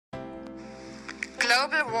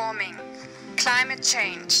Global warming, climate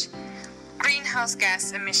change, greenhouse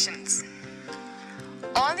gas emissions.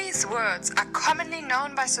 All these words are commonly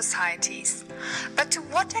known by societies, but to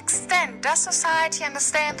what extent does society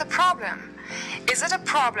understand the problem? Is it a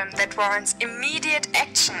problem that warrants immediate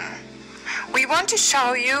action? We want to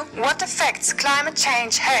show you what effects climate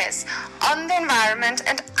change has on the environment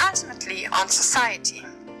and ultimately on society.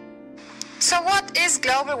 So what is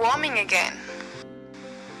global warming again?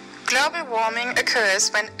 Global warming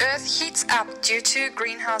occurs when Earth heats up due to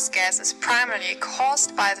greenhouse gases primarily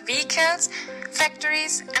caused by the vehicles,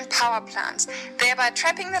 factories and power plants, thereby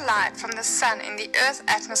trapping the light from the sun in the Earth's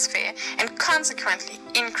atmosphere and consequently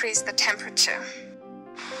increase the temperature.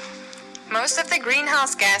 Most of the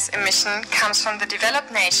greenhouse gas emission comes from the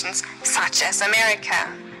developed nations such as America.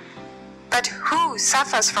 But who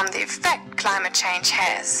suffers from the effect climate change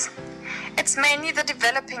has? It's mainly the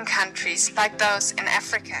developing countries like those in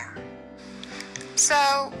Africa. So,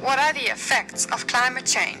 what are the effects of climate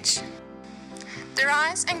change? The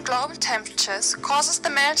rise in global temperatures causes the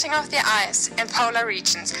melting of the ice in polar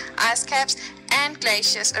regions, ice caps and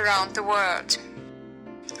glaciers around the world.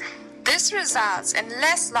 This results in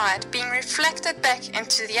less light being reflected back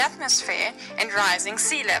into the atmosphere and rising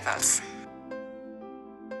sea levels.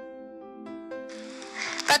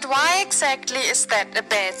 But why exactly is that a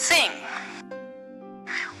bad thing?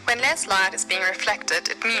 When less light is being reflected,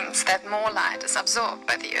 it means that more light is absorbed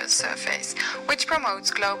by the Earth's surface, which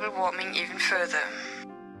promotes global warming even further.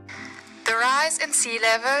 The rise in sea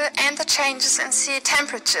level and the changes in sea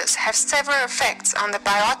temperatures have several effects on the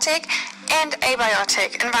biotic and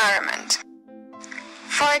abiotic environment.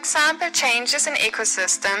 For example, changes in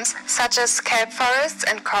ecosystems such as kelp forests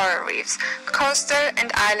and coral reefs, coastal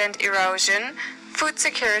and island erosion, food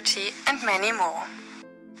security and many more.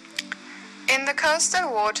 In the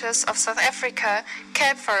coastal waters of South Africa,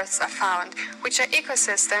 kelp forests are found, which are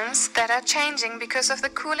ecosystems that are changing because of the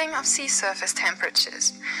cooling of sea surface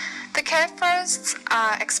temperatures. The kelp forests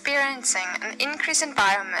are experiencing an increase in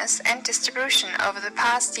biomass and distribution over the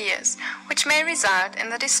past years, which may result in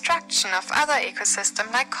the destruction of other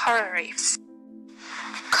ecosystems like coral reefs.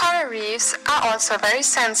 Coral reefs are also very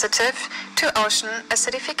sensitive to ocean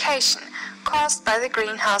acidification caused by the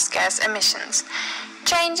greenhouse gas emissions.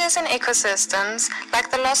 Changes in ecosystems, like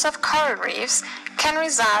the loss of coral reefs, can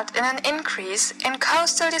result in an increase in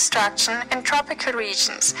coastal destruction in tropical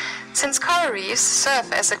regions, since coral reefs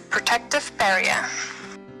serve as a protective barrier.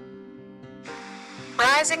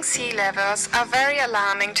 Rising sea levels are very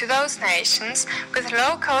alarming to those nations with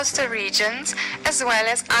low coastal regions, as well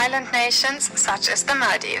as island nations such as the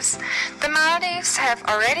Maldives. The Maldives have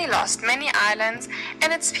already lost many islands,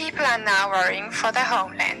 and its people are now worrying for their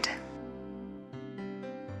homeland.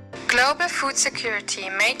 Global food security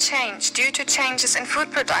may change due to changes in food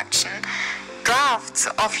production. Droughts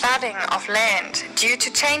or flooding of land due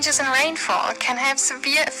to changes in rainfall can have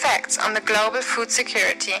severe effects on the global food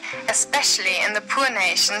security, especially in the poor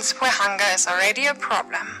nations where hunger is already a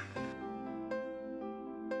problem.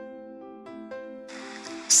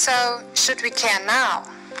 So, should we care now?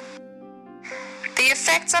 The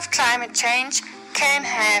effects of climate change can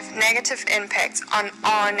have negative impacts on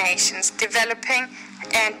all nations, developing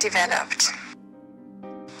and developed.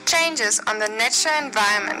 Changes on the natural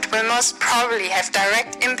environment will most probably have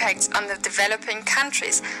direct impacts on the developing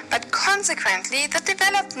countries, but consequently the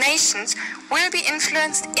developed nations will be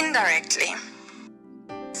influenced indirectly.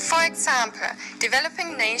 For example,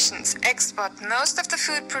 developing nations export most of the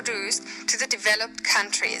food produced to the developed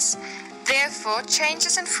countries. Therefore,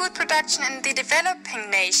 changes in food production in the developing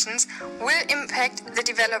nations will impact the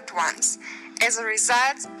developed ones. As a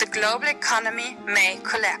result, the global economy may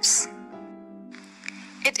collapse.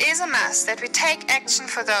 It is a must that we take action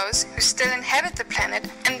for those who still inhabit the planet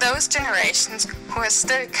and those generations who are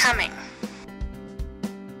still coming.